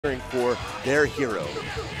for their hero.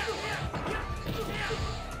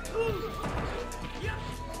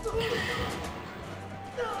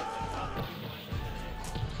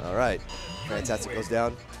 All right, Fantastic goes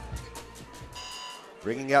down.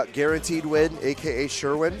 Bringing out Guaranteed Win, aka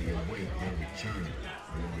Sherwin.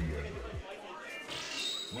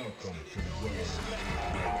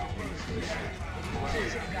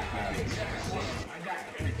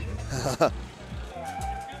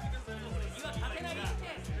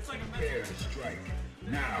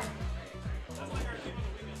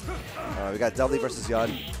 We got Dudley versus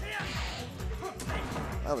Yan.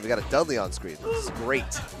 Oh, we got a Dudley on screen. This is great.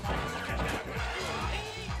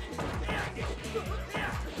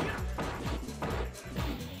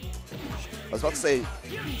 I was about to say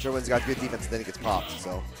Sherwin's got good defense, and then he gets popped.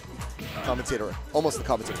 So, commentator, almost the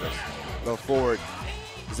commentator first. Go forward.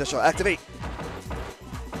 Positional activate.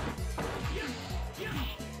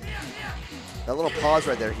 That little pause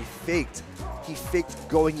right there, he faked. He faked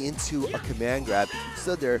going into a command grab. He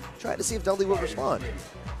stood there, trying to see if Dudley would respond.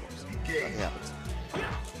 Nothing happens.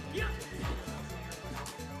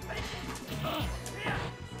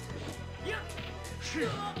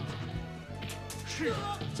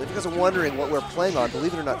 So if you guys are wondering what we're playing on,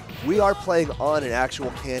 believe it or not, we are playing on an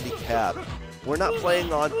actual candy cab. We're not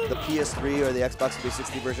playing on the PS3 or the Xbox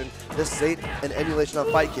 360 version. This ain't an emulation on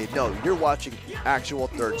Fightcade. No, you're watching actual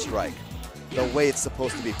Third Strike, the way it's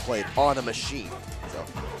supposed to be played on a machine.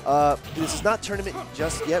 So this is not tournament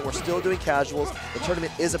just yet. We're still doing casuals. The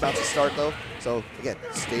tournament is about to start though. So again,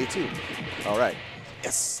 stay tuned. All right.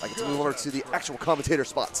 Yes, I get to move over to the actual commentator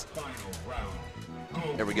spots.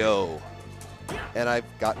 There we go. And I've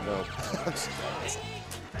got no.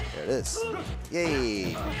 There it is.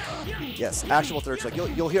 Yay. Yes, actual Third Strike.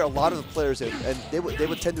 You'll hear a lot of the players, and they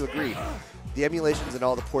would tend to agree. The emulations and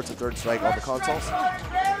all the ports of Third Strike on the consoles,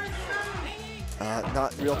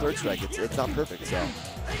 not real Third Strike. It's not perfect. So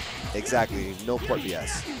exactly, no port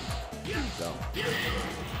BS. So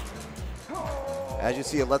as you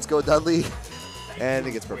see, Let's Go Dudley, and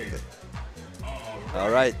it gets perfect. All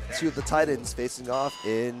right, two of the Titans facing off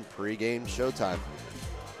in pregame showtime.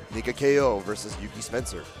 Nika KO versus Yuki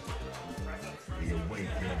Spencer.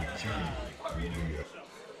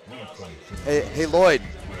 Hey Lloyd,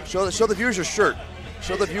 show the viewers your shirt.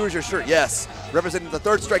 Show the viewers your shirt. Yes, representing the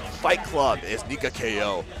Third Strike Fight Club is Nika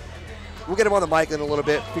KO. We'll get him on the mic in a little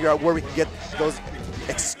bit, figure out where we can get those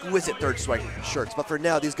exquisite Third Strike shirts. But for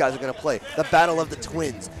now, these guys are going to play the Battle of the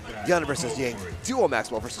Twins. Yan versus Yang, Duo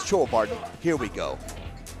Maxwell versus Choa Barton. Here we go.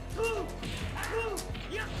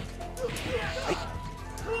 Hey.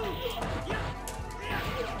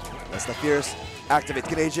 That's the fierce. Activate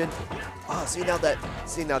Canadian. Oh, see now that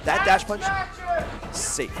dash punch.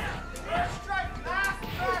 Safe.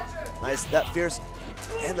 Nice, that fierce.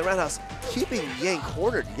 And the roundhouse keeping Yang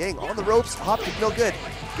cornered. Yang on the ropes. Hop kick no good.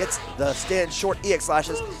 Gets the stand short EX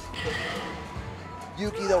slashes.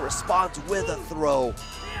 Yuki though responds with a throw.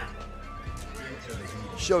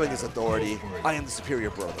 Showing his authority. I am the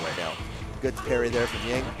superior brother right now. Good parry there from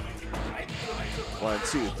Yang. 1,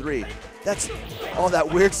 2, 3. That's all that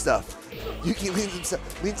weird stuff. Yuki leans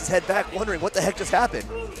his head back, wondering what the heck just happened.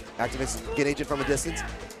 Activates Get Agent from a distance.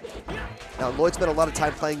 Now, Lloyd spent a lot of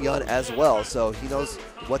time playing Yan as well, so he knows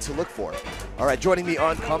what to look for. All right, joining me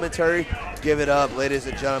on commentary, give it up, ladies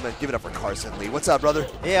and gentlemen. Give it up for Carson Lee. What's up, brother?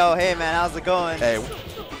 Yo, hey, man, how's it going? Hey.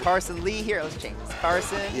 Carson Lee here. Let's change this.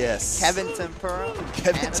 Carson. Yes. Kevin Tempura.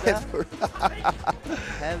 Kevin Tempura.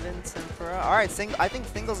 Kevin Tempura. All right, I think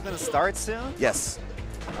singles going to start soon. Yes.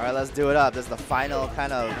 All right, let's do it up. This is the final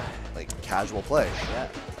kind of like casual play. Yeah.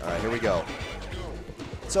 All right, here we go.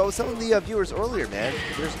 So I was telling the viewers earlier, man,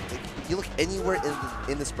 you look anywhere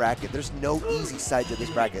in this bracket, there's no easy side to this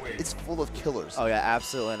bracket. It's full of killers. Oh, yeah,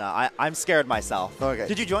 absolutely not. I'm scared myself. Okay.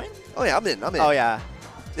 Did you join? Oh, yeah, I'm in. Oh, yeah.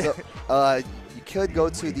 So, you could go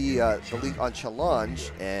to the league on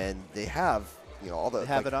Challenge, and they have, all the. They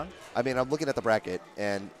have it on? I mean, I'm looking at the bracket,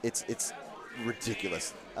 and it's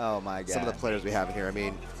ridiculous. Oh, my God. Some of the players we have in here. I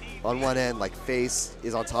mean, on one end, like Face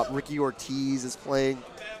is on top. Ricky Ortiz is playing.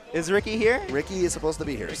 Is Ricky here? Ricky is supposed to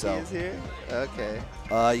be here. Ricky so is here? Okay.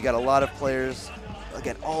 You got a lot of players,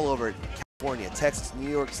 again, all over California, Texas, New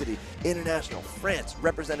York City, international, France,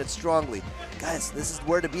 represented strongly. Guys, this is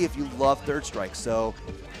where to be if you love Third Strike. So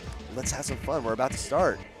let's have some fun. We're about to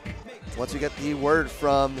start. Once we get the word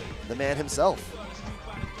from the man himself.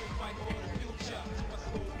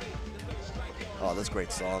 Oh, that's a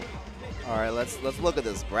great song. All right, let's look at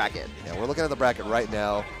this bracket. Yeah, we're looking at the bracket right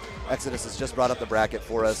now. Exodus has just brought up the bracket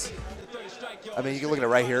for us. I mean, you can look at it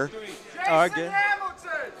right here. All right, good.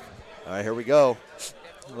 All right, here we go.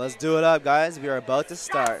 Let's do it up, guys. We are about to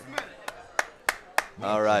start.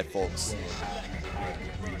 All right, folks.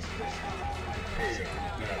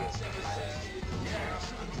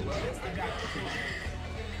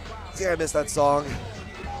 See, I missed that song.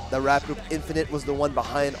 The rap group Infinite was the one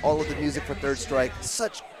behind all of the music for Third Strike.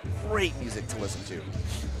 Such great music to listen to.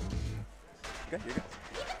 Good, you're good.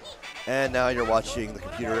 And now you're watching the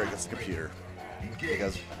computer against the computer.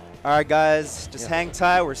 Because All right, guys, just hang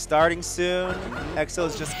tight. We're starting soon.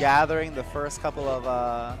 EXO's just gathering the first couple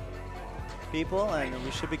of people, and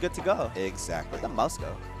we should be good to go. exactly. Where'd the mouse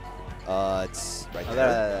go? It's right Oh,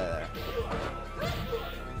 there. there.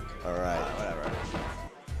 All right. Whatever.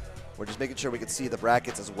 We're just making sure we can see the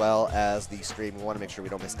brackets as well as the stream. We want to make sure we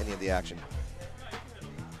don't miss any of the action.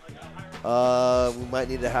 We might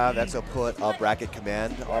need to have EXO put a bracket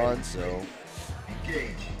command on, so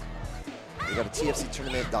we got a TFC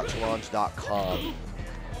tournament.challenge.com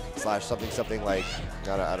 /something like,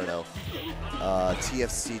 I don't know,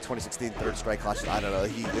 TFC 2016 Third Strike Clash. I don't know.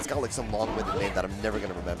 It's got like some long-winded name that I'm never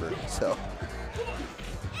going to remember. So.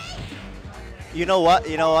 You know what?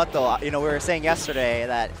 You know what, though? You know, we were saying yesterday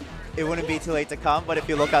that it wouldn't be too late to come, but if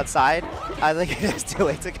you look outside, I think it is too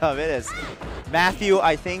late to come. It is. Matthew,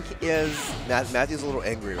 I think, is... Matthew's a little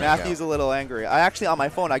angry right Matthew's now. a little angry. I actually, on my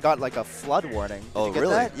phone, I got like a flood warning. Did Oh, you get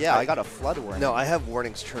really? that? Yeah, I got a flood warning. No, I have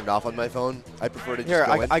warnings turned off on my phone. I prefer to just Here,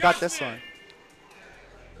 go in. I got this one.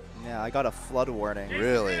 Yeah, I got a flood warning.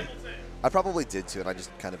 Really? I probably did too, and I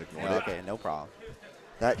just kind of ignored Yeah, it. okay, no problem.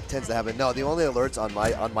 That tends to happen. No, the only alerts on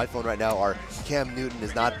my phone right now are Cam Newton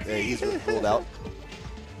is not he's ruled out.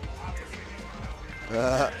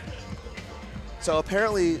 So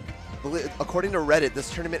apparently, according to Reddit, this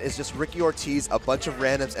tournament is just Ricky Ortiz, a bunch of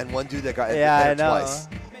randoms, and one dude that got there twice.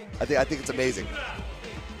 I think it's amazing.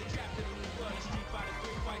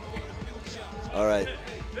 All right.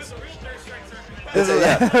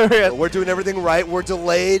 We're doing everything right. We're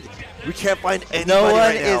delayed. We can't find anybody No one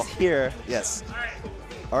right now. is here. Yes.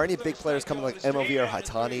 Are any big players coming like MLV or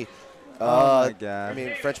Haitani? Oh my God. I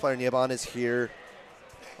mean, French player Niabon is here.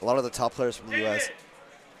 A lot of the top players from the U.S.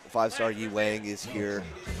 5-star Yi Wang is here.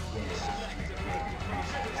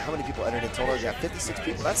 How many people entered in total? Yeah, 56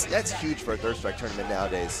 people. That's huge for a Third Strike tournament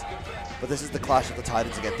nowadays. But this is the Clash of the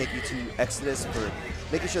Titans again. Thank you to Exodus for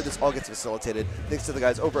making sure this all gets facilitated. Thanks to the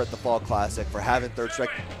guys over at the Fall Classic for having Third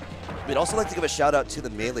Strike. We'd also like to give a shout out to the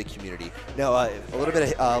Melee community. Now, a little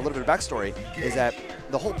bit of backstory is that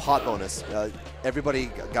the whole pot bonus, everybody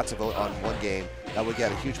got to vote on one game. That would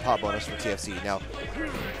get a huge pot bonus for TFC. Now,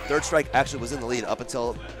 Third Strike actually was in the lead up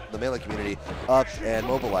until the Melee community up and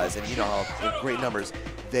mobilized, and you know how in great numbers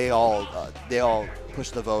they all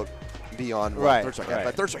pushed the vote beyond what Third Strike had.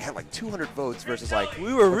 But Third Strike had like 200 votes versus like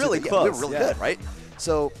we were really close. we were really good, right?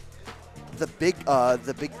 So the big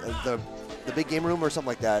game room or something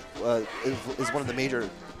like that is one of the major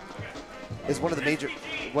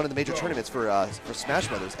tournaments for Smash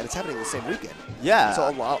Brothers, and it's happening the same weekend. Yeah. So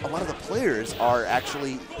a lot of the players are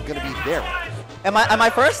actually going to be there. Am I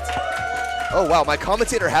first? Oh wow, my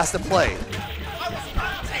commentator has to play.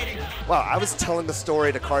 Wow, I was telling the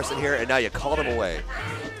story to Carson here, and now you called him away.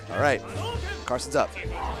 All right, Carson's up.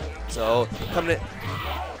 So coming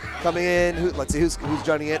in. Let's see who's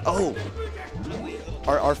joining in. Oh,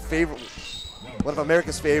 our favorite. One of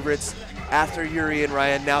America's favorites, after Yuri and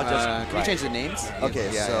Ryan, now just Can you change the names?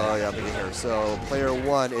 Okay, yeah, I'm thinking here. So player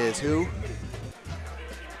one is who?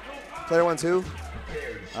 Player one's who?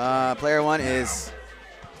 Player one is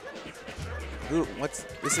who?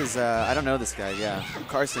 This is I don't know this guy. Yeah,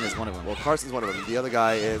 Carson is one of them. Well, Carson's one of them. The other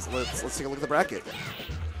guy is let's take a look at the bracket.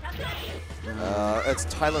 It's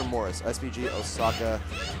Tyler Morris, SPG Osaka.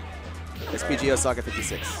 SPG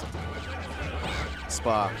OSAKA56.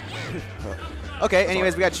 Spa. Okay,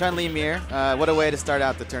 anyways, we got Chun-Li Mir. What a way to start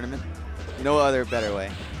out the tournament. No other better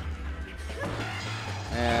way.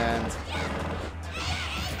 And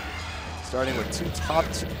starting with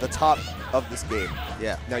the top of this game.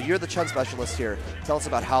 yeah. Now, you're the Chun specialist here. Tell us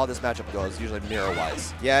about how this matchup goes, usually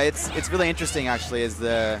mirror-wise. Yeah, it's really interesting actually. There's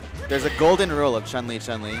a golden rule of Chun-Li.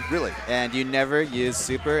 Really? And you never use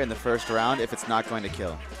super in the first round if it's not going to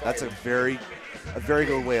kill. That's a very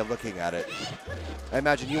good way of looking at it. I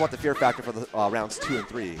imagine you want the fear factor for the rounds 2 and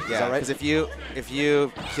 3. Is Yeah, that right? because if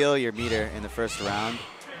you kill your meter in the first round,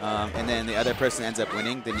 and then the other person ends up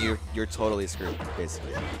winning, then you're totally screwed,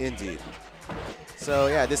 basically. Indeed. So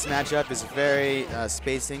yeah, this matchup is very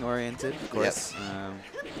spacing oriented, of course. Yes.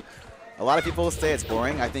 A lot of people say it's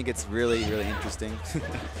boring. I think it's really, really interesting.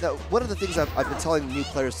 Now, one of the things I've been telling new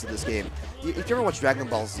players to this game, if you ever watch Dragon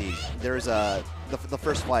Ball Z, there's the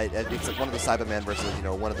first fight, and it's like one of the Cybermen versus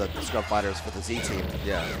one of the scrub fighters for the Z team.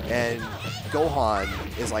 Yeah. And Gohan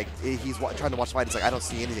is like, he's trying to watch the fight. He's like, I don't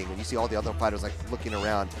see anything. And you see all the other fighters like looking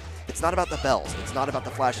around. It's not about the bells. It's not about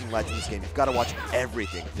the flashing lights in this game. You've got to watch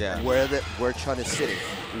everything. Yeah. Where Chun is sitting,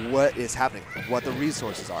 what is happening, what the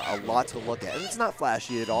resources are. A lot to look at. And it's not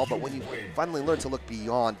flashy at all, but when you finally learn to look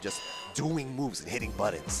beyond just doing moves and hitting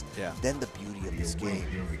buttons, then the beauty of this game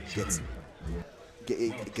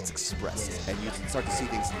gets expressed, and you can start to see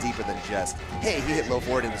things deeper than just, hey, he hit low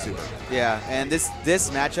forward in the super. Yeah, and this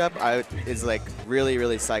matchup is like really,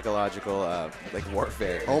 really psychological, like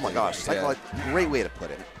warfare. Oh my gosh, great way to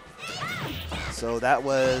put it. So that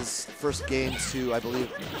was first game to, I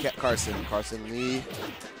believe, Carson Lee.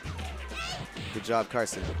 Good job,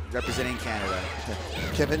 Carson, representing Canada.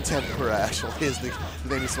 Kevin Tempura actually is the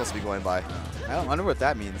name he's supposed to be going by. I wonder what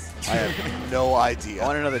that means. I have no idea. I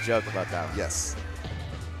want to know the joke about that one. Yes.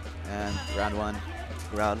 And round one.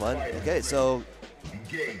 Round one. Okay, so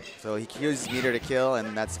he uses meter to kill,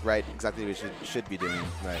 and that's exactly what he should be doing.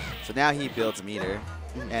 Right. So now he builds meter,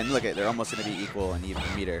 and look at, they're almost going to be equal in even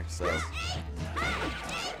meter. So,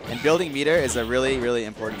 and building meter is a really, really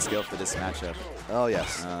important skill for this matchup. Oh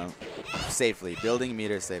yes. Safely, building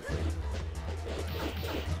meter safely.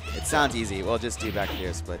 It sounds easy. Well, just do back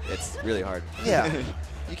here's, but it's really hard. Yeah.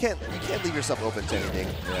 You can't leave yourself open to anything.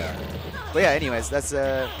 Yeah. But yeah, anyways, that's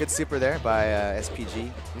a good super there by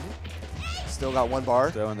SPG. Still got one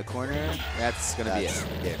bar. Throw in the corner. That's going to be it.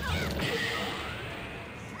 Yeah.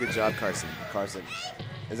 Good job, Carson.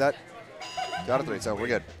 Is that? Got a 3, so we're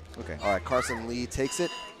good. Okay. All right, Carson Lee takes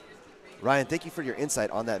it. Ryan, thank you for your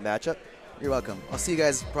insight on that matchup. You're welcome. I'll see you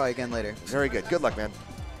guys probably again later. Very good. Good luck, man.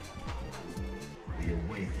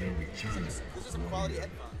 Those are some quality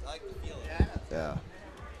headphones. I like the feel of it. Yeah.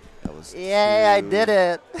 That was. Yay, I did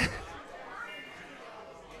it.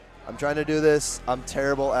 I'm trying to do this. I'm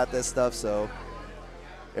terrible at this stuff, so.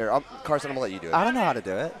 Here, Carson, I'm going to let you do it. I don't know how to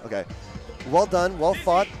do it. Okay. Well done. Well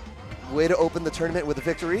fought. Way to open the tournament with a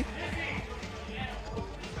victory.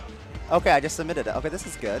 Okay, I just submitted it. Okay, this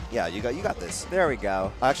is good. Yeah, you got this. There we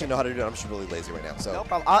go. I actually know how to do it. I'm just really lazy right now. So. No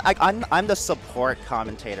problem. I'm the support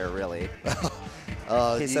commentator, really.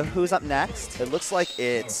 Okay, so who's up next? It looks like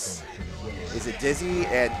is it Dizzy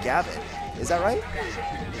and Gavin? Is that right?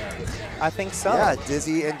 I think so. Yeah,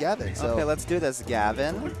 Dizzy and Gavin. So. Okay, let's do this.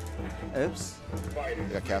 Gavin. Oops.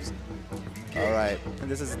 We got caps. All right.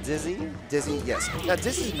 And this is Dizzy. Dizzy, yes. Now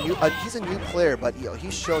Dizzy's new. He's a new player, but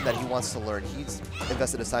he's shown that he wants to learn. He's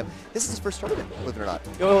invested his time. This is his first tournament, believe it or not.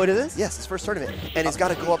 Oh, it is? Yes, his first tournament, and he's got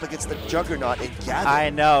to go up against the Juggernaut and Gavin. I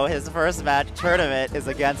know. His first tournament is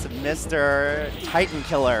against Mr. Titan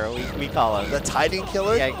Killer. We call him The Titan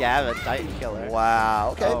Killer. Yeah, Gavin, Titan Killer. Wow.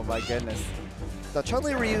 Okay. Oh my goodness. Now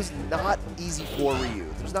Chun-Li Ryu's not easy for Ryu.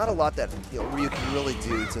 There's not a lot that Ryu can really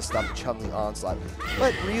do to stop Chun-Li onslaught,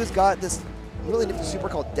 but Ryu's got this really nifty super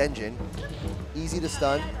called Denjin. Easy to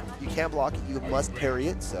stun. You can't block it. You must parry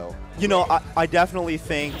it. So. You know, I definitely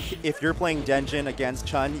think if you're playing Denjin against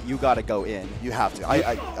Chun, you got to go in. You have to.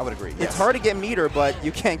 I would agree. It's hard to get meter, but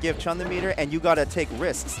you can't give Chun the meter, and you got to take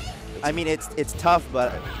risks. I mean, it's tough,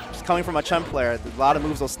 but just coming from a Chun player, a lot of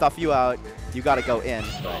moves will stuff you out. You got to go in.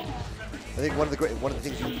 I think one of the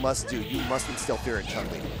things you must do, you must instill fear in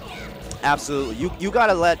Chun-Li. Absolutely. You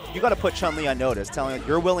gotta put Chun-Li on notice, telling her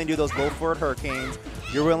you're willing to do those go forward hurricanes,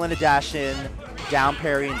 you're willing to dash in, down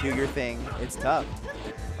parry, and do your thing. It's tough.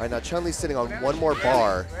 All right, now Chun-Li's sitting on one more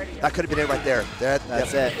bar. That could have been it right there.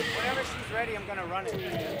 That's it. Whenever she's ready, I'm gonna run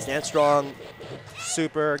it. Stand strong.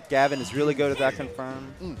 Super. Gavin is really good at that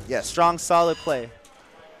confirm. Yes. Strong, solid play.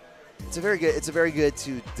 It's a very good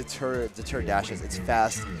to deter dashes. It's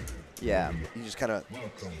fast. Yeah. You just kind of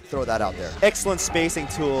throw that out there. Excellent spacing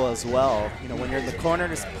tool as well. You know, when you're in the corner,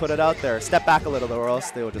 just put it out there. Step back a little, or else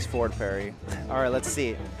they will just forward parry. All right, let's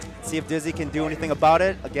see. See if Dizzy can do anything about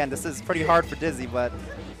it. Again, this is pretty hard for Dizzy, but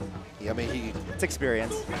I mean, it's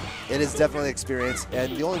experience. It is definitely experience,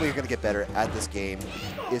 and the only way you're going to get better at this game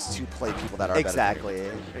is to play people that are better. Exactly.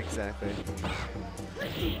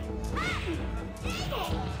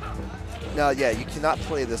 No, yeah, you cannot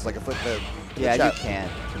play this like a foot. Yeah, you can.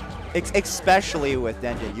 Especially with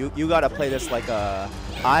Denjin, you got to play this like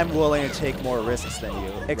I'm willing to take more risks than you.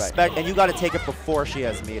 And you got to take it before she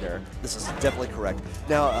has meter. This is definitely correct.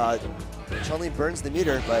 Now, Chun-Li burns the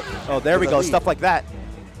meter, but oh, there we go, stuff like that.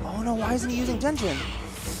 Oh no, why isn't he using Denjin?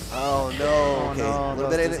 Oh no, oh, okay. No, a little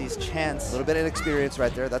bit chance. A little bit of inexperience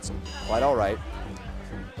right there. That's quite all right.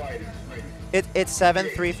 It's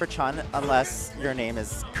 7-3 for Chun unless your name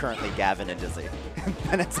is currently Gavin and Dizzy.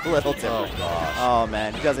 And it's a little different. Oh, gosh. Oh,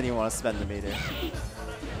 man. He doesn't even want to spend the meter.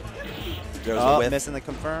 There's a whiff. Missing the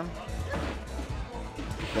confirm.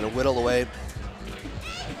 Gonna whittle away.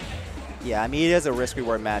 Yeah, I mean, it is a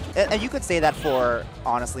risk-reward match. And you could say that for,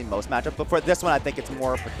 honestly, most matchups. But for this one, I think it's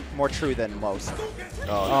more true than most.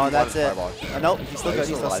 Oh, that's it. Nope, he's still good.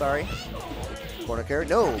 He's still sorry. Corner carry?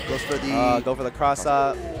 No, goes for the... Go for the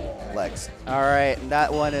cross-up. Legs. All right, and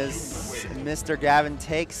that one is Mr. Gavin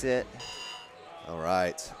takes it. All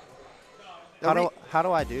right. How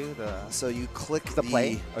do I do the... So you click the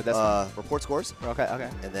play or this report scores. Okay, okay.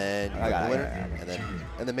 And then you click the winner,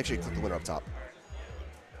 and then make sure you click the winner up top.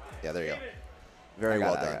 Yeah, there you go. Very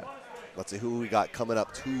well done. Let's see who we got coming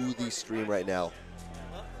up to the stream right now.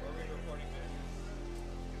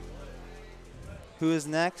 Who is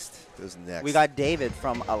next? Who's next? We got David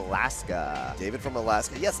from Alaska. David from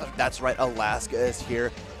Alaska. Yes, that's right. Alaska is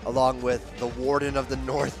here, along with the Warden of the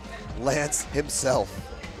North, Lance himself.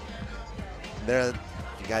 There,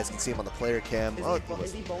 you guys can see him on the player cam.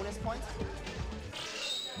 Is he bonus points?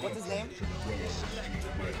 What's his name?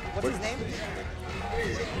 What's his name?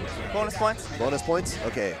 Bonus points? Bonus points?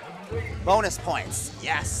 Okay. Bonus points.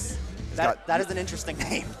 Yes. That is an interesting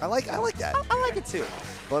name. I like that. I like it too.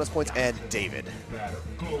 Bonus points and David.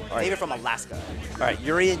 All right. David from Alaska. All right,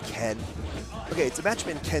 Yuri and Ken. Okay, it's a matchup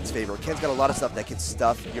in Ken's favor. Ken's got a lot of stuff that can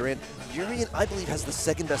stuff Yuri. Yuri, I believe, has the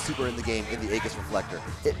second best super in the game in the Aegis Reflector.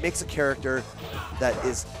 It makes a character that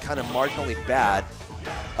is kind of marginally bad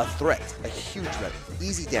a threat, a huge threat,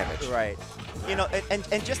 easy damage. Right. You know,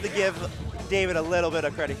 and just to give David a little bit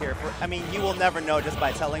of credit here, I mean, you will never know just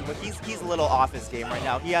by telling, but he's a little off his game right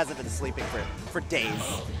now. He hasn't been sleeping for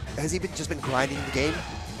days. Has he just been grinding the game?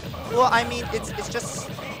 Well, I mean, it's just,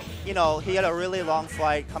 you know, he had a really long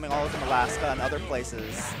flight coming all the way from Alaska and other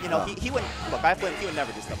places. You know, he wouldn't, look, I feel he would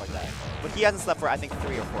never do stuff like that. But he hasn't slept for, I think,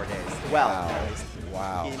 3 or 4 days. Well, at least.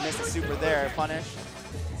 Wow. He missed a super there, punish.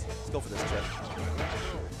 Let's go for this trip.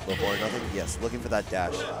 Go for nothing? Yes, looking for that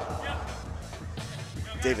dash.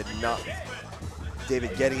 David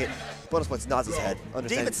getting it. Bonus points nods his head.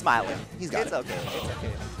 David's smiling. He's got it. Okay. It's okay.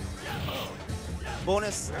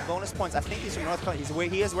 Bonus points. I think he's from North Carolina.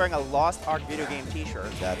 He is wearing a Lost Ark video game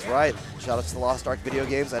T-shirt. That's right. Shout out to the Lost Ark video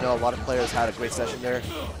games. I know a lot of players had a great session there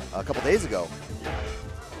a couple days ago.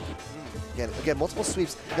 Again, multiple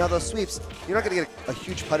sweeps. Now those sweeps, you're not going to get a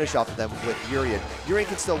huge punish off of them with Urian. Urian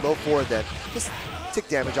can still low forward then. Just tick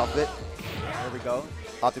damage off of it. There we go.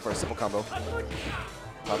 Opting for a simple combo.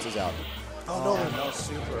 Bounces out. Oh no, no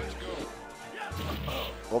super.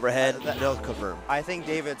 Overhead, no confirm. I think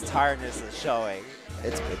David's tiredness is showing.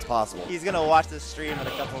 It's possible. He's going to watch this stream in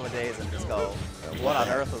a couple of days and just go, what on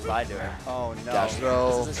earth was I doing? Oh no. Dash throw.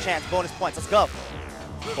 This is his chance. Bonus points. Let's go.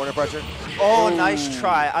 Corner pressure. Oh, nice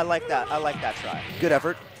try. I like that. I like that try. Good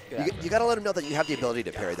effort. You got to let him know that you have the ability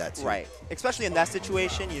to parry that too. Right. Especially in that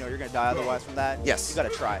situation, you know, you're going to die otherwise from that. Yes. You got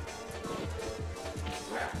to try.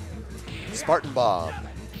 Spartan Bomb.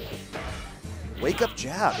 Wake up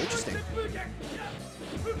jab. Interesting.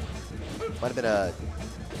 Might have been a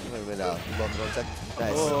low tech.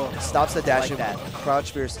 Nice. Oh, stops the dash. Like that.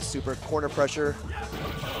 Crouch fierce super corner pressure.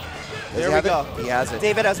 There we go. He has it.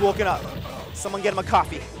 David has woken up. Someone get him a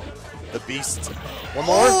coffee. The beast. One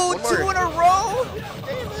more. Oh, one more. 2 in a row.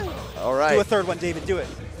 David. All right. Do a third one, David. Do it.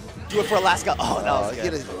 Do it for Alaska. Oh, that was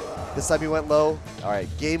good. This time he went low. All right.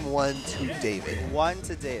 Game 1 to David. 1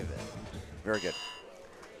 to David. Very good.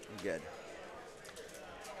 Good.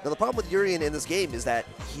 Now the problem with Urian in this game is that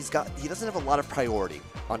he doesn't have a lot of priority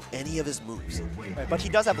on any of his moves. Right, but he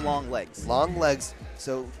does have long legs. Long legs,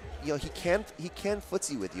 so you know he can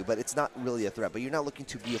footsie with you, but it's not really a threat. But you're not looking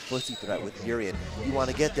to be a footsie threat with Urian. You want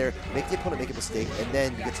to get there, make the opponent make a mistake, and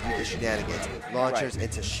then you get to do the shenanigans, launchers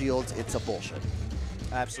into shields. It's a bullshit.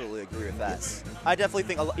 I absolutely agree with that. Yes. I definitely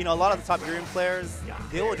think a lot of the top Urian players,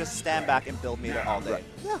 they will just stand back and build meter all day,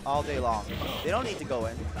 all day long. They don't need to go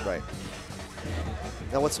in. Right.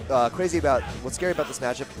 Now what's scary about this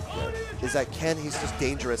matchup is that Ken, he's just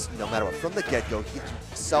dangerous no matter what. From the get-go, he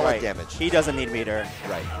solid damage. He doesn't need meter.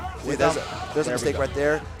 Right. See, there's a mistake right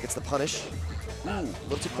there. Gets the punish. Ooh, a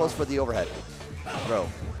little too close for the overhead. Throw.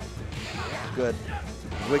 Good.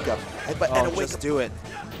 Wake up. And a wake just up. Do it.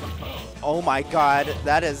 Oh my God,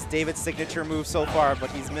 that is David's signature move so far,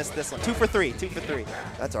 but he's missed this one. 2 for 3. 2 for 3.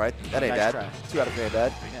 That's all right. That ain't nice bad. Try. 2 out of 3 ain't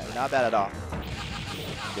bad. Yeah, not bad at all.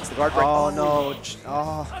 Gets the guard break. Oh no.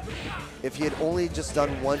 Oh. If he had only just done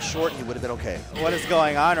one short, he would have been okay. What is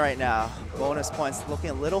going on right now? Bonus points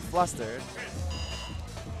looking a little flustered.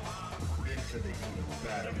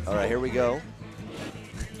 All right, here we go.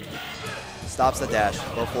 Stops the dash.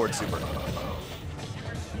 Go forward super.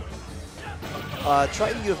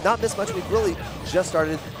 Triton, you have not missed much. We've really just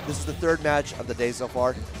started. This is the third match of the day so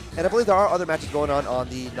far. And I believe there are other matches going on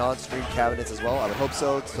the non-stream cabinets as well. I would hope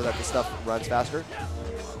so that the stuff runs faster.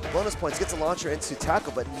 Bonus points, gets a launcher into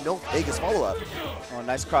tackle, but no Vegas follow-up. Oh,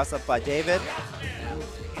 nice cross-up by David.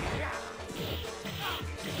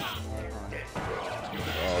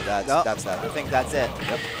 Oh, that's that. I think that's it.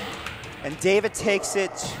 Yep. And David takes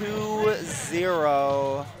it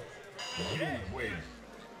 2-0.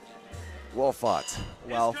 Well fought.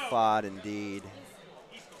 Well fought indeed.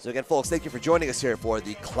 So again, folks, thank you for joining us here for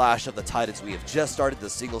the Clash of the Titans. We have just started the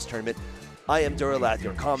singles tournament. I am Duralath,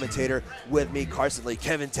 your commentator. With me, Carson Lee,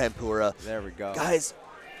 Kevin Tempura. There we go. Guys,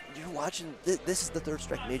 you're watching. This is the Third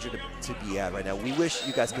Strike Major to be at right now. We wish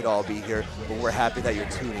you guys could all be here, but we're happy that you're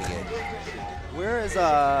tuning in. Where's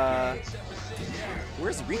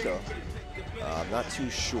Rico? I'm not too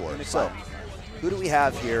sure. So, who do we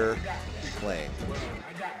have here playing?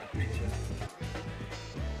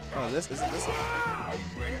 Oh, is this?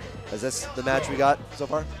 Is this the match we got so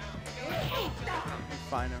far?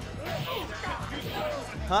 Fine.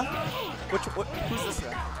 Huh? Who's this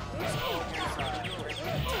guy?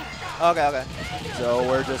 Okay. So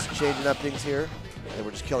we're just changing up things here, and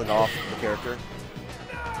we're just killing off the character.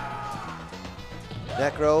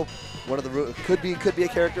 Necro, one of the could be a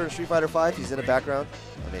character in Street Fighter V. He's in the background.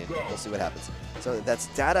 I mean, we'll see what happens. So that's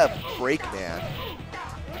Data Breakman.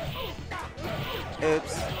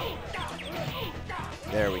 Oops.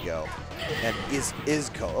 There we go. And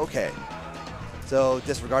Izco. Okay. So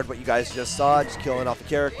disregard what you guys just saw. Just killing off the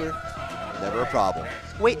character. Never a problem.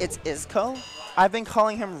 Wait, it's Izco? I've been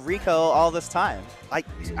calling him Rico all this time. I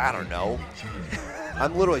don't know.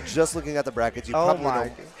 I'm literally just looking at the brackets. You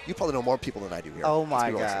probably know more people than I do here. Oh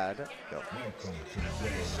my God. Go.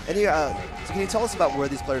 Any, so can you tell us about where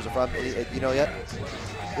these players are from? You know yet?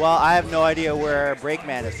 Well, I have no idea where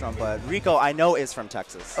Breakman is from, but Rico I know is from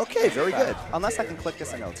Texas. Okay, very good. Unless I can click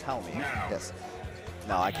this and it'll tell me. Yes.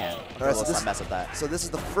 No, I can't. All right, so I mess with that. So this is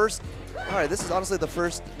the first. All right, this is honestly the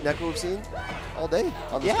first Necro we've seen all day.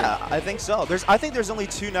 On this Yeah, game. I think so. I think there's only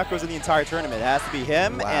 2 Necros in the entire tournament. It has to be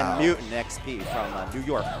him Wow. and Mutant XP from New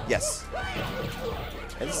York. Yes.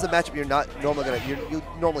 And this is a matchup you're not normally gonna. You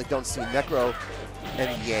normally don't see Necro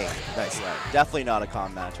and Yang. Nice. Right. Definitely not a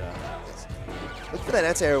calm matchup. Yes. Look for that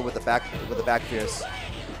anti-air with the back fierce.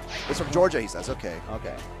 It's from Georgia, he says. Okay.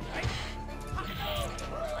 Okay.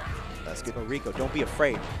 That's good. Go Rico, don't be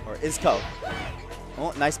afraid. Or Izco.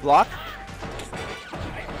 Oh, nice block.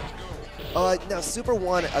 Now Super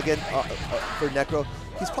 1 again for Necro.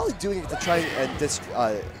 He's probably doing it to try and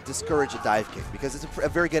discourage a dive kick because it's a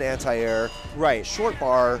very good anti-air. Right. Short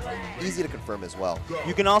bar, easy to confirm as well.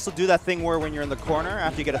 You can also do that thing where when you're in the corner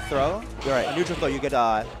after you get a throw, Right. a neutral throw, you get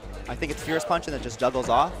I think it's Fierce Punch and it just juggles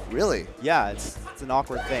off. Really? Yeah, it's an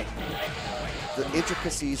awkward thing. The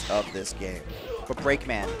intricacies of this game. But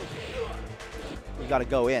Breakman, you got to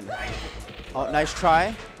go in. Oh, nice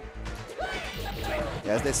try.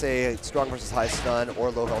 As they say, strong versus high stun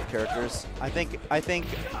or low health characters. I think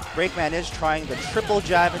Breakman is trying the triple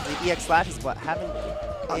jab into the EX slashes, but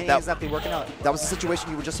ain't exactly working out. That was the situation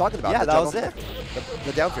you were just talking about. Yeah, that was it.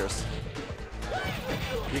 The down fierce.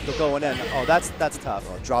 Rico going in. Oh, that's tough.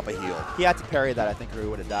 Oh, drop a heel. He had to parry that, I think, or he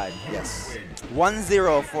would have died. Yes.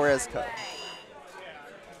 1-0 for Izco.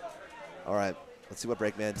 All right. Let's see what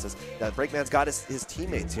Breakman says. Now, Breakman's got his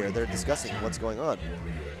teammates here. They're discussing what's going on.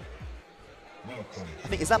 I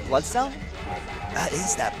think, is that Blood Cell?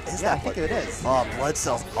 Is that I think it is. Oh, Blood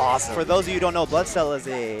Cell's awesome. For those of you who don't know, Blood Cell is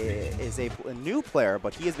a new player,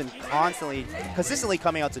 but he has been consistently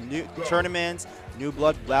coming out to new tournaments, new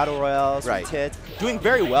Blood Battle Royales, Right. TIT, doing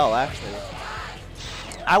very well actually.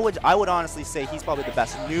 I would honestly say he's probably the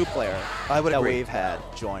best new player that agree. we've had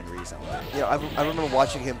join recently. Yeah, I remember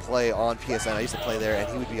watching him play on PSN. I used to play there, and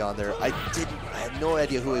he would be on there. I had no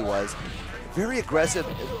idea who he was. Very aggressive,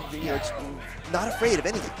 not afraid of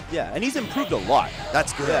anything. Yeah, and he's improved a lot.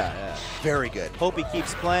 That's good. Yeah. Very good. Hope he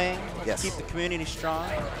keeps playing, Yes. keep the community strong.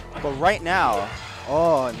 But right now,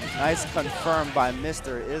 oh, nice confirmed by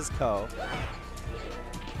Mr. Izco.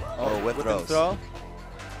 Oh, with throws. Throw.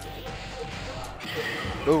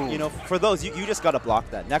 Ooh. You know, for those, you just got to block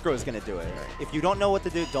that. Necro is going to do it. If you don't know what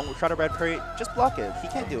to do, don't try to red parry. Just block it. He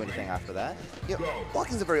can't do anything after that.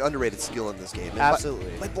 Blocking is a very underrated skill in this game. And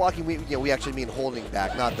Absolutely. By blocking, we actually mean holding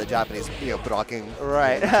back, not the Japanese, blocking.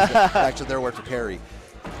 Right. Actually, their word for parry.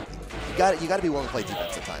 You got to be willing to play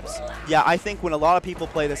defense at times. Yeah, I think when a lot of people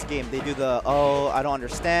play this game, they do the, oh, I don't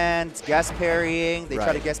understand, it's guess parrying. They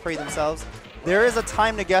try to guess parry themselves. There is a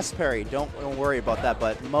time to guess parry. Don't worry about that.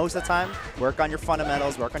 But most of the time, work on your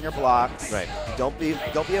fundamentals, work on your blocks. Right. Don't be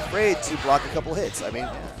afraid to block a couple hits. I mean,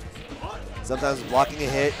 Sometimes blocking a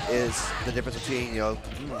hit is the difference between, you know,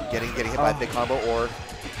 getting hit by a big combo or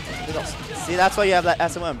something else. See, that's why you have that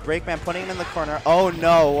SM1. Breakman putting him in the corner. Oh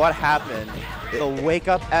no, what happened? The wake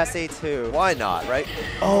up SA2. Why not, right?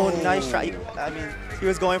 Oh, nice try. I mean, he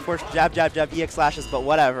was going for jab, jab, jab, EX slashes, but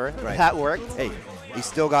whatever. Right. That worked. Hey, he's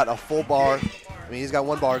still got a full bar. I mean, he's got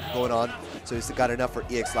 1 bar going on, so he's got enough for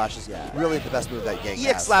EX slashes. Yeah. Really the best move that Yang has.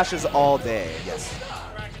 EX slashes all day. Yes.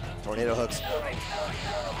 Tornado hooks.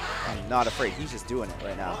 I'm not afraid. He's just doing it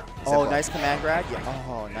right now. Zip Oh, line. nice command grab. Yeah.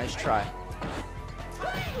 Oh, nice try.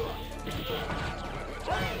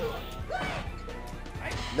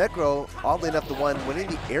 Necro, oddly enough, the one winning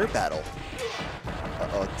the air battle.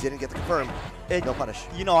 Uh-oh, didn't get the confirm. No punish.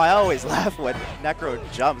 You know, I always laugh when Necro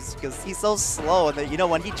jumps because he's so slow, and then, you know,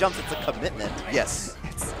 when he jumps, it's a commitment. Yes.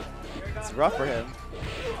 It's rough for him.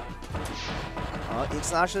 EX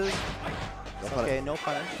slashes. No Okay, punish. no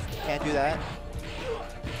punish. Can't do that.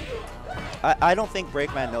 I don't think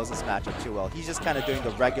Breakman knows this matchup too well. He's just kind of doing the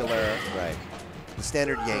regular. Right. The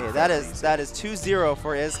standard Yang. Okay, that is 2-0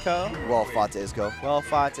 for Izco. Well fought to Izco. Well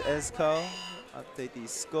fought to Izco. Update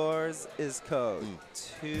these scores. Izco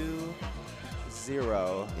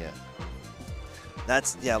 2-0. Yeah.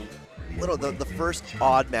 That's, yeah, the first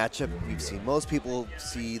odd matchup we've seen. Most people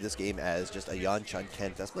see this game as just a Yan Chun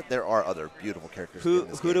Ken fest, but there are other beautiful characters in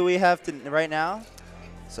this Who game. do we have right now?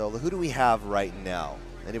 So who do we have right now?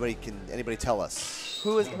 Anybody tell us?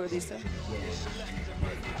 Who are these two?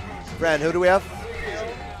 Brand, who do we have?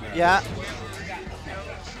 Yeah.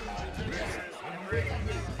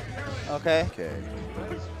 Okay. Okay.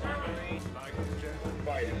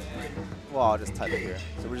 Well, I'll just type it here.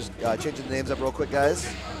 So we're just changing the names up real quick,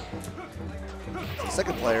 guys. So the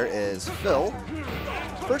second player is Phil.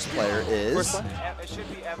 First player is First one? It should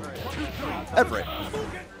be Everett. Everett.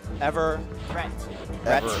 Everett.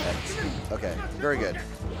 Everett. Okay, very good.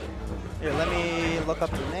 Here, let me look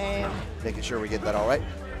up the name. Making sure we get that all right.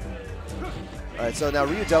 All right, so now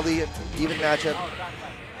Ryu Dudley, even matchup.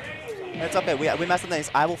 It's okay. We messed up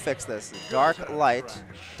names. I will fix this. Darklight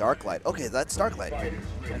Darklight. Okay, that's Darklight.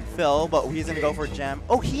 and Phil, but he's gonna go for Jam.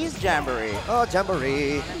 Oh, he's Jamboree. Oh,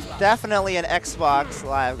 Jamboree. Definitely an Xbox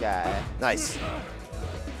Live guy. Nice.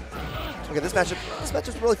 Okay, this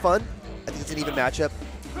matchup's really fun. I think it's an even matchup.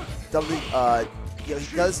 Dudley, you know,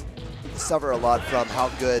 he does suffer a lot from how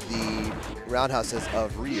good the roundhouse is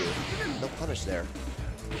of Ryu. No punish there.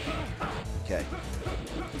 Okay.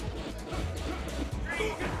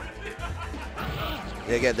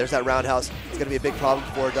 Yeah, again, there's that roundhouse. It's going to be a big problem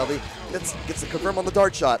for Dudley. Gets the confirm on the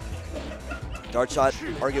dart shot. Dart shot,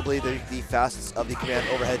 arguably the fastest of the command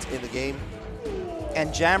overheads in the game.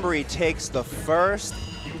 And Jamboree takes the first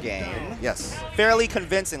game. Yes. Fairly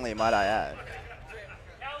convincingly, might I add.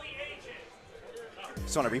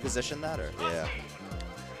 Just want to reposition that, or? Yeah.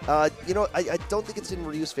 You know, I don't think it's in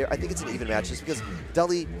Ryu's fair. I think it's an even match just because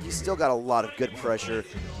Dudley, he's still got a lot of good pressure.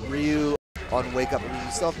 Ryu on wake up, I mean,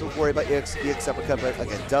 you still have to worry about EX uppercut, but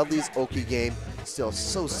again, Dudley's Oki game still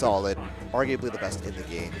so solid, arguably the best in the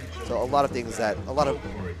game. So a lot of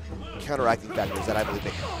counteracting factors that I believe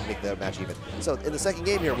make the match even. So in the second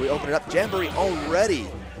game here, we open it up. Jamboree already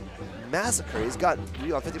massacre. He's got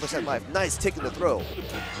Ryu on 50% life. Nice, taking the throw.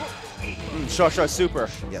 Sure, super.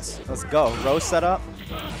 Yes. Let's go. Rose setup.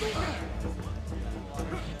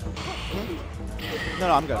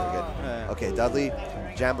 No, I'm good. Good. Okay, Dudley,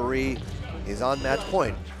 Jamboree, he's on match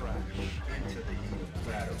point.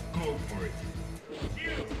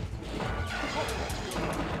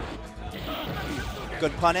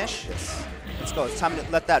 Good punish. Yes. Let's go. It's time to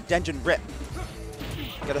let that Denjin rip.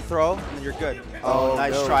 Get a throw, and then you're good. Oh,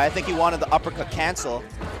 nice no. try. I think he wanted the uppercut cancel.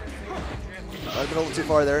 Might have been a little too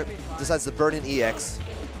far there. Decides to burn in EX.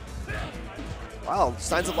 Wow,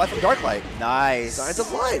 signs of life from Darklight. Nice. Signs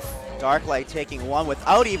of life. Darklight taking one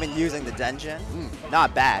without even using the Denjin.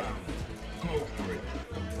 Not bad.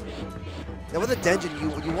 Now with a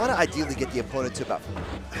Denjin, you want to ideally get the opponent to about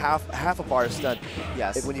half a bar of stun.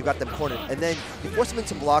 Yes. When you've got them cornered, and then you force them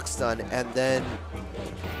into block stun, and then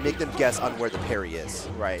make them guess on where the parry is.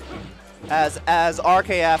 Right. As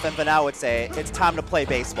RKF and Vanau would say, it's time to play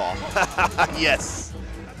baseball. Yes.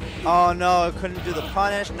 Oh no, couldn't do the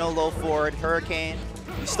punish. No low forward. Hurricane.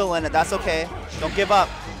 You're still in it. That's okay. Don't give up.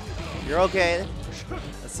 You're okay.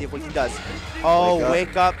 Let's see what he does. Oh,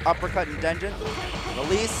 wake up. Uppercut and Denjin.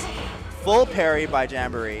 Release. Full parry by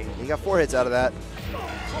Jamboree. He got 4 hits out of that.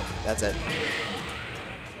 That's it.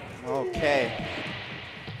 Okay.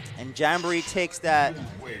 And Jamboree takes that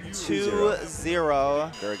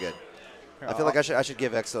 2-0. Very good. I feel like I should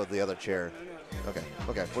give EXO the other chair. Okay,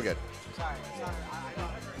 we're good. Sorry.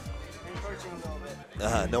 I'm encroaching a little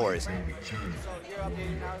bit. No worries. So you're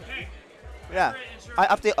updating now? Yeah. I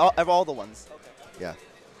update all the ones. Yeah.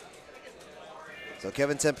 So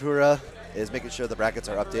Kevin Tempura is making sure the brackets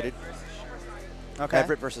are updated. Okay.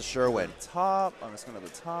 Everett versus Sherwin. Top. I'm just going to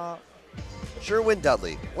the top. Sherwin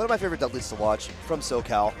Dudley. One of my favorite Dudleys to watch from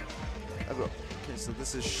SoCal. Okay, so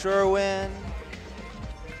this is Sherwin.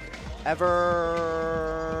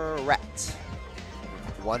 Everett.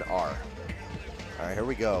 1R. All right, here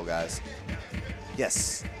we go, guys.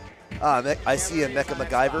 Yes. I see a Mecha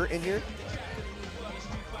MacGyver in here.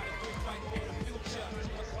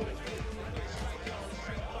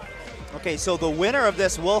 Okay, so the winner of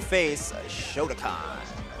this will face Shotokan.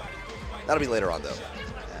 That'll be later on, though.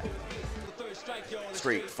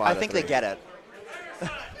 Street 5. I think they get it.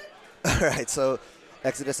 All right, so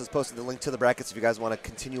Exodus has posted the link to the brackets if you guys want to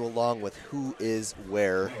continue along with who is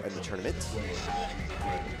where in the tournament.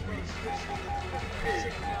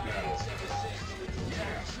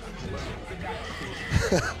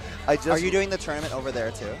 Are you doing the tournament over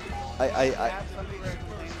there too? I'm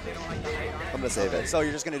gonna save it. So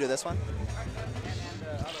you're just gonna do this one?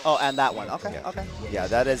 Oh, and that one. Okay. Yeah. Okay. Yeah,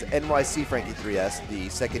 that is NYC Frankie 3S, the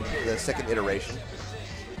second iteration.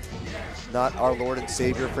 Not our Lord and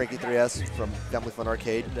Savior Frankie 3S from Family Fun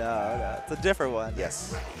Arcade. No, it's a different one.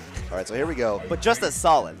 Yes. All right, so here we go. But just as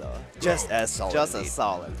solid though. Just as solid. Just indeed. as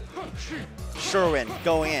solid. Sherwin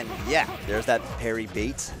going in. Yeah. There's that parry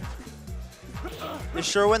bait. Is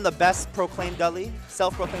Sherwin the best proclaimed Dudley,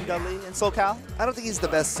 self-proclaimed Dudley in SoCal? I don't think he's the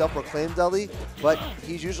best self-proclaimed Dudley, but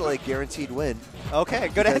he's usually a guaranteed win. Okay,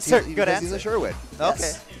 good because answer. Good Good answer. He's answer. a sure win. Okay.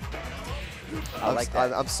 Yes. I like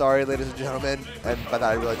that. I'm sorry, ladies and gentlemen, and by that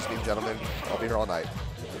I really just mean gentlemen. I'll be here all night.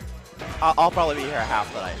 I'll probably be here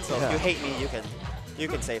half the night. So Yeah. if you hate me, you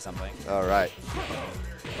can say something. All right.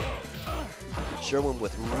 Sherwin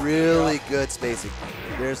with really good spacing.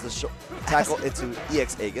 There's the tackle into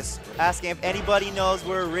EX Aegis. Asking if anybody knows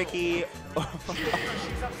where Ricky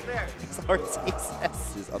Ortiz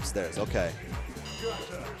is. He's upstairs. Okay.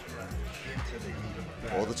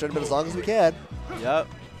 Hold the tournament as long as we can. Yep.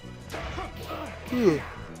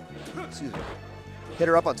 Excuse me. Hit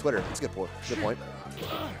her up on Twitter. That's a good point. Good point.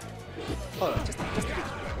 Oh, just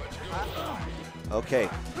Okay.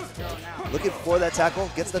 Looking for that tackle.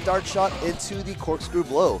 Gets the dart shot into the corkscrew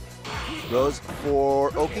blow. Goes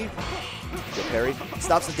for Oki. Good parry.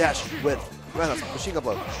 Stops the dash with roundhouse. Machine gun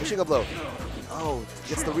blow. Machine gun blow. Oh,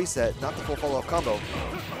 gets the reset. Not the full follow-up combo.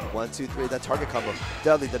 1, 2, 3. That target combo.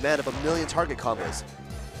 Dudley, the man of a million target combos.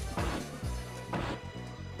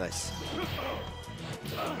 Nice.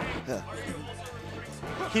 Yeah.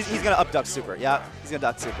 He's gonna up duck super. Yeah, he's gonna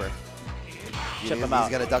duck super. Chip him out.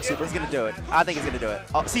 He's gonna duck super. He's gonna do it. I think he's gonna do it.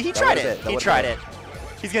 Oh, see, he That tried was it. it. That He was tried it.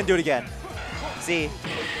 it. He's gonna do it again. See,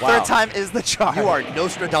 Wow. third time is the charm. You are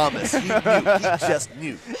Nostradamus. He knew. He just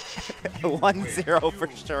knew. 1-0 for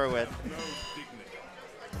Sherwin.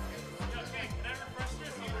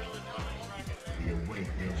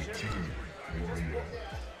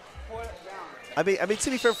 I mean, to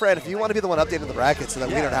be fair, Fran, if you want to be the one updating the brackets so that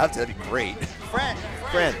we Yeah. don't have to, that'd be great. Fran.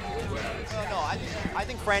 Fran. No, I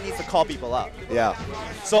think Fran needs to call people out. Yeah.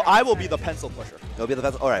 So I will be the pencil pusher. It'll be the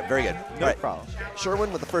best. All right, very good. No All right. problem.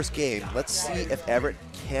 Sherwin with the first game. Let's see if Everett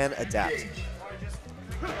can adapt.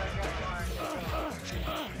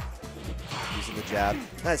 Using the jab.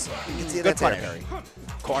 Nice. You can see an Good anti-air punish. parry.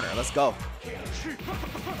 Corner, let's go.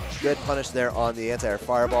 Good punish there on the anti-air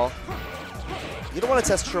fireball. You don't want to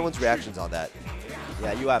test Sherwin's reactions on that.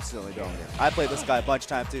 Yeah, you absolutely don't. I played this guy a bunch of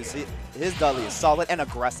times too. See, his Dudley is solid and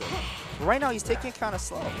aggressive. But right now, he's taking it kind of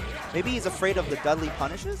slow. Maybe he's afraid of the Dudley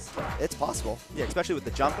punishes? It's possible. Yeah, especially with the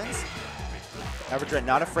jump-ins. Everett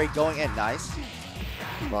not afraid going in. Nice.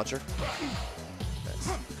 Launcher.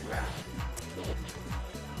 Nice.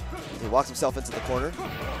 He walks himself into the corner.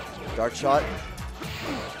 Dart shot.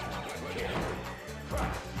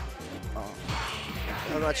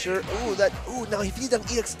 I'm not sure. Ooh, that. Ooh, now if he had done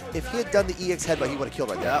the EX headbutt, he would have killed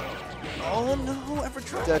right there. Oh no, Everett.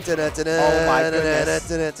 Oh my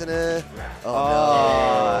goodness.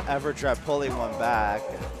 Oh no. Everett pulling one back.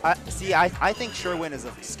 I think Sherwin is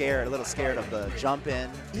a little scared of the jump in.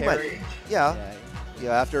 He Parry. might. Yeah.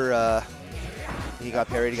 Yeah. After he got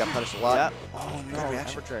parried, he got punished a lot. Yep. Oh no,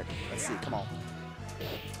 Everett. Let's see. Come on.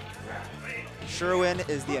 Sherwin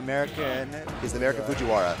is the American. He's the American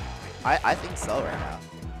Fujiwara. I think so right now.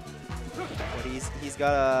 But he's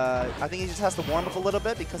got a. I think he just has to warm up a little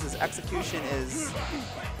bit because his execution is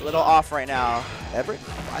a little off right now. Everett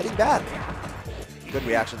fighting back. Good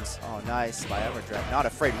reactions. Oh, nice by Everett. Not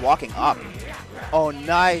afraid, walking up. Oh,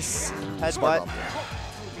 nice headbutt.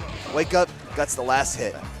 Wake up. That's the last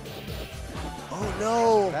hit. Oh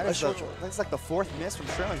no. That's like the fourth miss from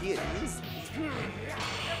Sherwin.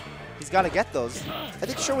 He's got to get those. I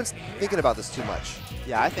think Sherwin's thinking about this too much.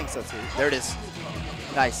 Yeah, I think so too. There it is.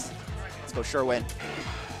 Nice. Let's go Sherwin.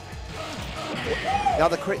 Now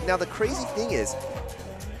the crazy thing is,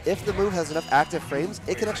 if the move has enough active frames,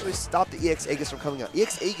 it can actually stop the EX Aegis from coming out.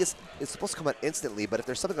 EX Aegis is supposed to come out instantly, but if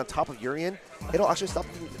there's something on top of Urien, it'll actually stop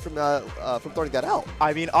him from throwing that out.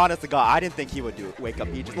 I mean, honest to God, I didn't think he would wake up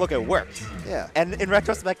Aegis. Look, it worked. Yeah. And in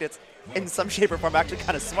retrospect, it's in some shape or form actually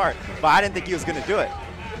kind of smart, but I didn't think he was going to do it.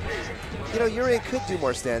 You know, Urien could do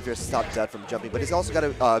more stand fears to stop Dud from jumping, but he's also got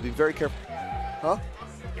to be very careful. Huh?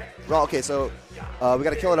 Well, okay, so we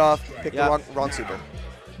got to kill it off, pick the wrong super.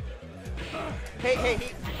 Hey,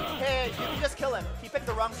 you can just kill him. He picked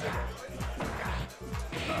the wrong super.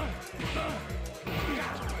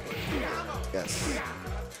 Yes.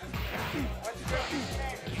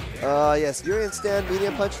 Yes, Urien stand,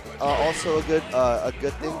 medium punch, also a good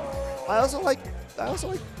thing. I also like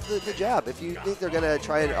the jab. If you think they're gonna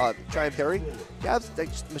try and parry, jabs, like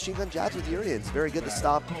machine gun jabs with Urien, it's very good to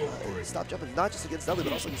stop jumping, not just against Dudley,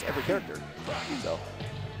 but also against every character. So.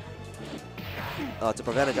 To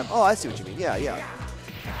prevent a jump. Oh, I see what you mean. Yeah.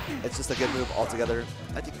 It's just a good move altogether.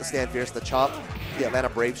 I think the stand fierce, the chop, the Atlanta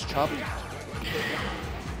Braves chop.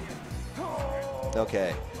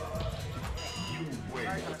 Okay.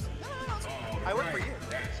 I work for you.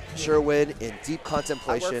 Sherwin in deep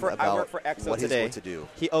contemplation about what he's going to do.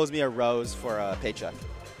 He owes me a rose for a paycheck.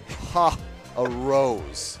 Ha! A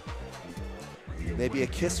rose. Maybe a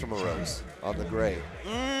kiss from a rose on the grave.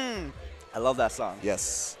 I love that song.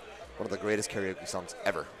 Yes. One of the greatest karaoke songs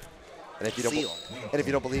ever. And if you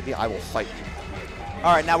don't believe me, I will fight you.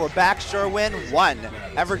 All right, now we're back. Sherwin 1,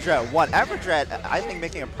 Everett 1. Everett, I think,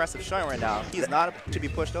 making impressive showing right now. He's not to be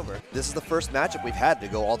pushed over. This is the first matchup we've had to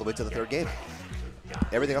go all the way to the third game.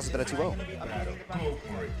 Everything else has been a 2-0.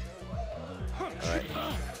 All right.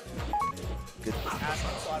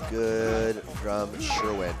 Good from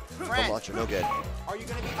Sherwin. From launcher, no good. Are you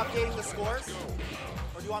going to be updating the scores,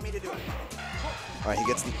 or do you want me to do it? All right, he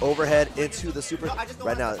gets the overhead into the super.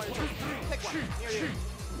 Right now,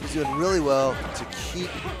 he's doing really well to keep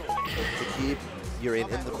Urien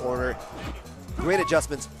in the corner. Great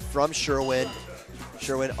adjustments from Sherwin.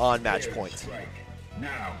 Sherwin on match point.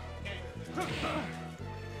 Now.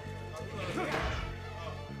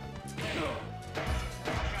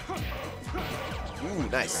 Ooh,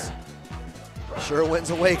 nice.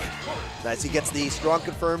 Sherwin's awake. Nice, he gets the strong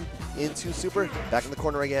confirm into super. Back in the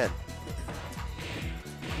corner again.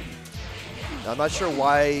 Now, I'm not sure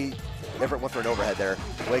why Everett went for an overhead there.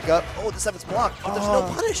 Wake up. Oh, the 7's blocked, but there's no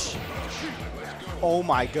punish. Oh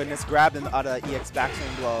my goodness, grabbed him out of EX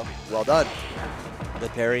backswing blow. Well done. The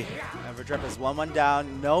parry. Everett is 1-1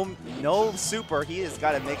 down. No super. He has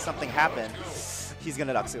got to make something happen. He's going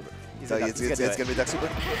to duck super. It's going to be duck super?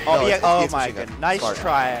 Oh, no, yeah. Oh my goodness. goodness. Nice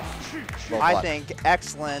try. Well I think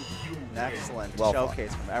excellent well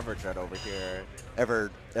showcase from Everett over here.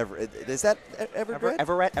 Everett. Is that Everett?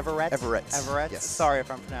 Everett. Yes. Sorry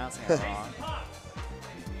if I'm pronouncing it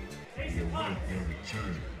wrong.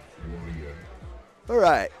 All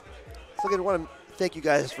right. So again, I want to thank you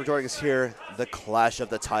guys for joining us here. The Clash of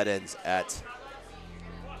the Titans at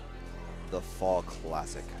the Fall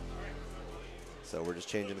Classic. So we're just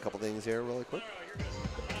changing a couple things here really quick.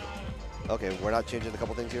 Okay, we're not changing a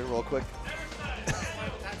couple things here real quick.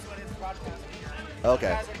 Okay.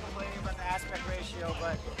 You guys are complaining about the aspect ratio,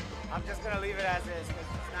 but I'm just going to leave it as is because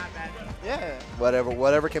it's not bad. Yeah.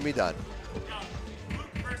 Whatever can be done.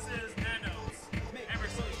 Versus Nannose.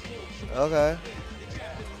 Okay.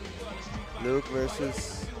 Luke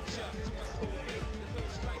versus...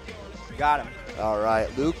 Got him. All right,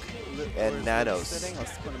 Luke and Nannose.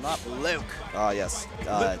 Let's put him up. Luke. Oh, yes.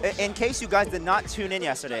 In case you guys did not tune in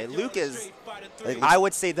yesterday, Luke is, I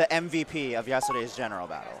would say, the MVP of yesterday's general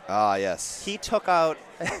battle. Ah, yes. He took out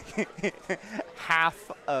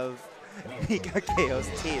half of KO's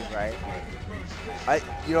team, right?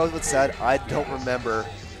 You know what's sad? I don't remember.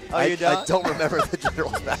 Oh, you don't? I don't remember the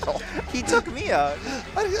general's battle. He took me out.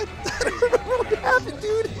 I don't remember what happened,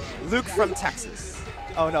 dude. Luke from Texas.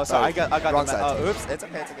 Oh no, sorry, I got wrong the side. Oh, oops, it's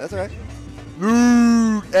okay, it's okay. That's all right.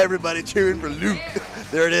 Luke! Everybody cheering for Luke.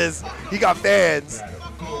 There it is. He got fans.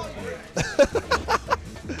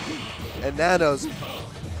 And Nannose.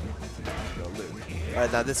 All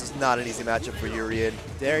right, now this is not an easy matchup for Urien.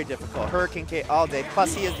 Very difficult. Hurricane K all day.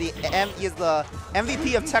 Plus, he is the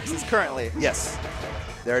MVP of Texas currently. Yes.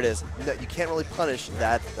 There it is. No, you can't really punish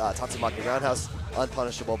that Tatsumaki roundhouse.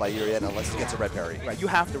 Unpunishable by Urien unless he gets a red parry. Right, you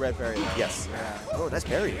have to red parry. Yes. Yeah. Oh, nice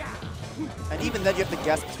parry. And even then, you have to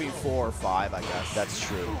guess between 4 or 5, I guess. That's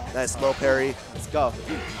true. Nice low parry. Let's go.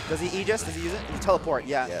 Does he Aegis? Does he use it? Does he teleport?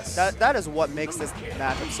 Yeah. Yes. That is what makes this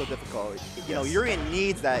matchup so difficult. You know, Urien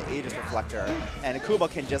needs that Aegis reflector, and Akuba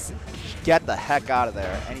can just get the heck out of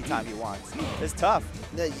there anytime he wants. It's tough.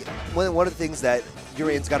 One of the things that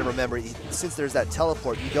Urien's got to remember, since there's that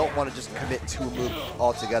teleport, you don't want to just commit to a move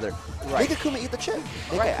altogether. Right. Make Akuma eat the chip.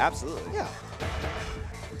 Right, absolutely. Yeah.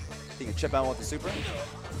 He can chip out with the super.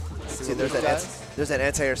 See, there's that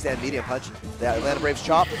anti-air stand medium punch. That Atlanta Braves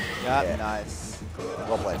chop. Yeah, nice.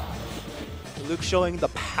 Well played. Luke showing the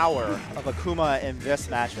power of Akuma in this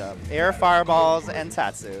matchup. Air fireballs and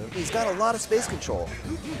Tatsu. He's got a lot of space control.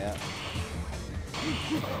 Yeah.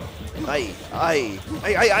 Yes!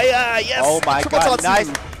 Oh my Triple god,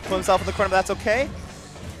 Tatsu. nice. Put himself in the corner, but that's okay.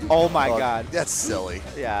 Oh my god. That's silly.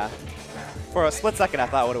 Yeah. For a split second, I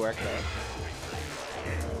thought it would have worked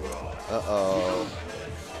though. Uh-oh.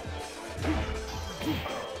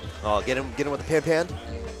 Oh, get him with the pan.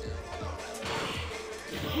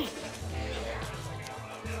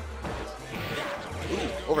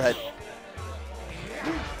 Ooh, overhead.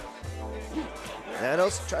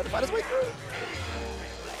 Nannose trying to find his way through.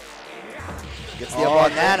 Gets the Oh,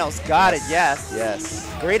 Nannose got it, yes.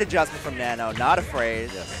 Yes. Great adjustment from Nano, not afraid.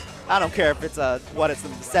 Yes. I don't care if it's a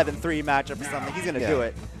 7-3 matchup or something, he's gonna do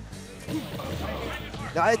it.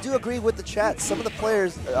 Now, I do agree with the chat. Some of the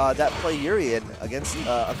players that play Urien against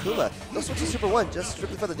Akuma, they'll switch to Super 1 just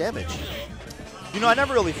strictly for the damage. You know, I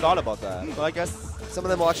never really thought about that, but I guess Some of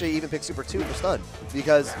them will actually even pick Super 2 for stun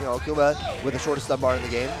because, you know, Akuma with the shortest stun bar in the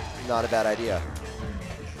game, not a bad idea.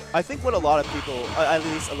 I think what a lot of people, at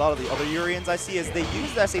least a lot of the other Urians I see, is they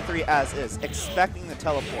use the SA3 as is, expecting the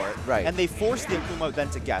teleport. Right. And they force the Akuma then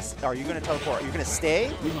to guess. Are you going to teleport? Are you going to stay?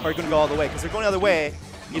 Or are you going to go all the way? Because they're going the other way,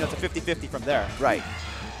 you know, to 50-50 from there. Right.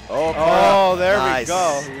 Oh, there nice. we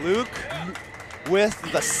go. Luke with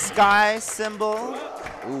the sky symbol,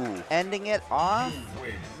 Ooh. ending it off.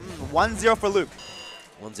 1-0 for Luke.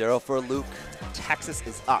 1-0 for Luke. Texas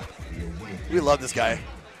is up. We love this guy.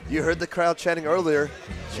 You heard the crowd chanting earlier,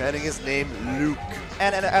 chanting his name, Luke.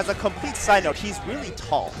 And as a complete side note, he's really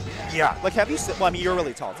tall. Yeah. Like, have you seen, well, I mean, you're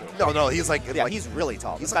really tall too. No, he's like, Yeah, he's really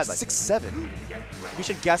tall. he's This like guy's 6'7". We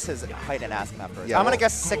should guess his height and ask him afterwards. Yeah, I'm going well- to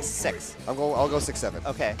guess 6'6". I'll go 6'7".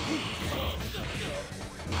 Okay.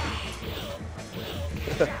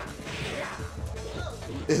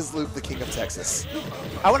 Is Luke the king of Texas?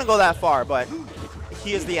 I wouldn't go that far, but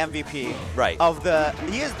he is the MVP. Right.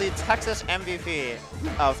 He is the Texas MVP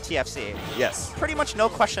of TFC. Yes. Pretty much no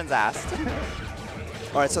questions asked.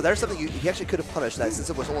 All right, so there's something he actually could have punished that since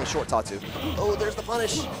it was only short Tatsu. Oh, there's the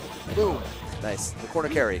punish. Boom. Nice. The corner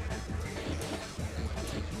carry.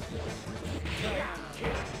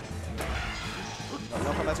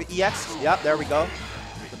 No comments with EX. Yep, there we go.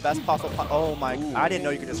 The best possible. Oh my! Ooh. I didn't know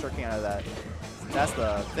you could just hurricane out of that. That's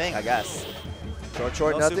the thing, I guess.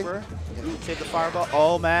 Short, No nothing. super. Save the fireball.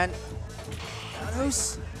 Oh man.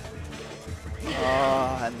 Nannose.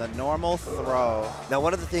 Oh, and the normal throw. Now,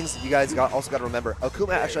 one of the things you guys also got to remember,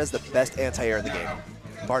 Akuma actually has the best anti-air in the game,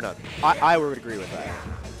 bar none. I would agree with that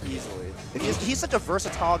easily. He's such a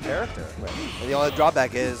versatile character. And the only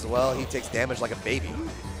drawback is, well, he takes damage like a baby.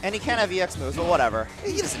 And he can't have EX moves, but whatever.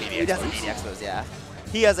 He doesn't need He doesn't need EX moves, yeah.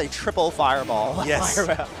 He has a triple fireball. Yes.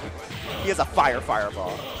 He has a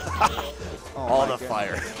fireball. Oh All my the goodness.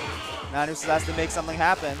 fire. Nannose has to make something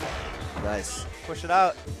happen. Nice. Push it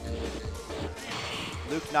out.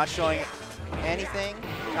 Luke not showing anything,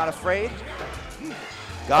 not afraid.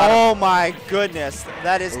 Got him. Oh my goodness,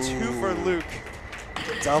 that is 2 for Luke.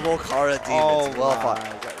 Double Kara Demons. Oh well my fought.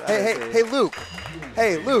 God, that Hey, is hey, a- hey, Luke.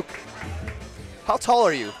 Hey, Luke. How tall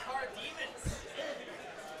are you?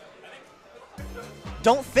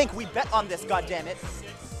 Don't think, we bet on this, goddammit.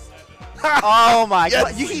 Oh my Yes.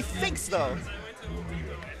 god, he thinks though.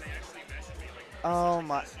 Oh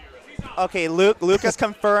my. Okay, Luke has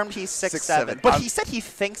confirmed he's 6'7", 6'7". but he said he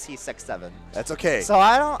thinks he's 6'7". That's okay. So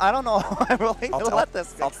I don't know how I'm willing to tell- let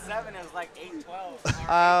this go. 7 is like 8'12". Oh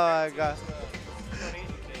my god.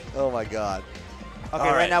 Oh my God. Okay, All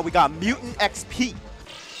right right. now we got Mutant XP,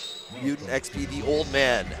 Mutant XP, the old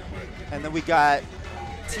man. and then we got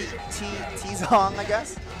Tzong, I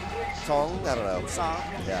guess. Tzong? I don't know.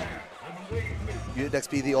 Tzong. Yeah. Mutant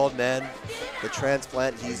XP, the old man. The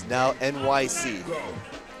transplant. He's now NYC.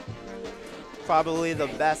 Probably the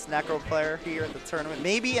best Necro player here at the tournament,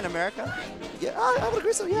 maybe in America. Yeah, I would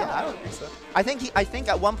agree so. Yeah, I would agree so. I think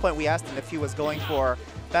at one point we asked him if he was going for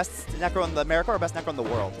best Necro in America or best Necro in the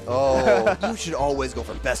world. Oh, you should always go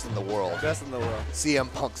for best in the world. Best in the world.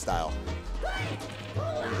 CM Punk style.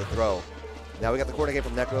 The throw. Now we got the corner game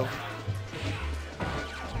from Necro.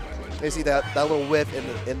 You see that little whiff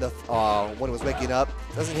in the when it was waking up.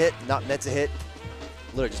 Doesn't hit, not meant to hit.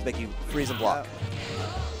 Literally just make you freeze and block.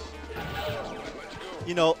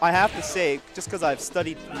 You know, I have to say, just because I've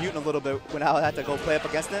studied Mutant a little bit when I had to go play up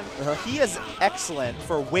against him, he is excellent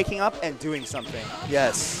for waking up and doing something.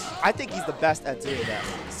 Yes. I think he's the best at doing that.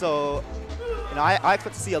 So, you know, I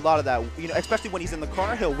expect to see a lot of that. You know, especially when he's in the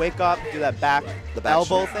corner, he'll wake up, do that back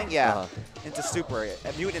elbow thing, into super.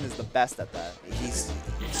 And Mutant is the best at that. He's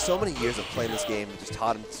so many years of playing this game just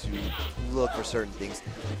taught him to look for certain things.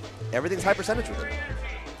 Everything's high percentage with him.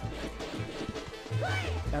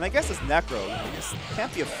 And I guess it's Necro. You just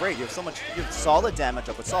can't be afraid. You have so much, you have solid damage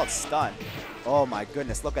up with solid stun. Oh my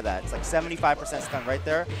goodness, look at that. It's like 75% stun right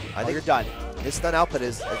there. I think you're done. His stun output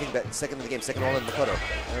is, I think, second in the game, second all in Makoto.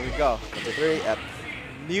 There we go. 3, yep.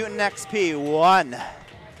 Mutant XP 1.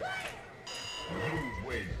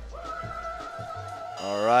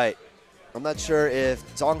 All right. I'm not sure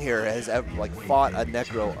if Tzong here has ever fought a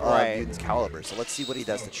Necro of Mutant's caliber, so let's see what he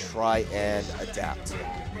does to try and adapt.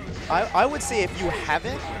 I would say if you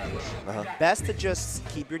haven't, best to just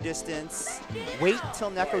keep your distance, wait till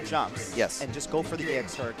Necro jumps, and just go for the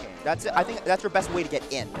EX Hurricane. That's it. I think that's your best way to get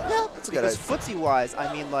in. Yeah, that's a good idea. Because footsie-wise,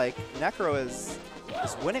 I mean, like, Necro is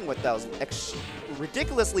winning with those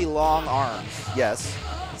ridiculously long arms. Yes.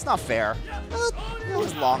 It's not fair.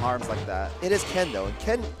 Those long arms like that. It is Ken though, and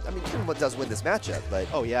Ken does win this matchup, but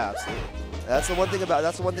oh yeah, absolutely. That's the one thing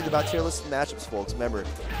about tier list matchups, folks. Remember,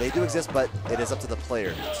 they do exist, but it is up to the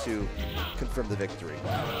player to confirm the victory.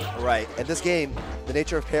 Right. And this game, the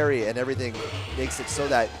nature of parry and everything makes it so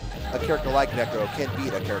that a character like Necro can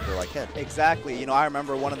beat a character like Ken. Exactly. You know, I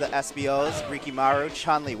remember one of the SBOs, Rikimaru,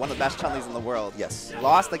 Chun-Li, one of the best Chun-Lis in the world. Yes.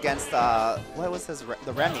 Lost against, what was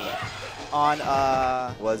the Remy on,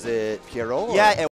 was it Pierrot? Yeah,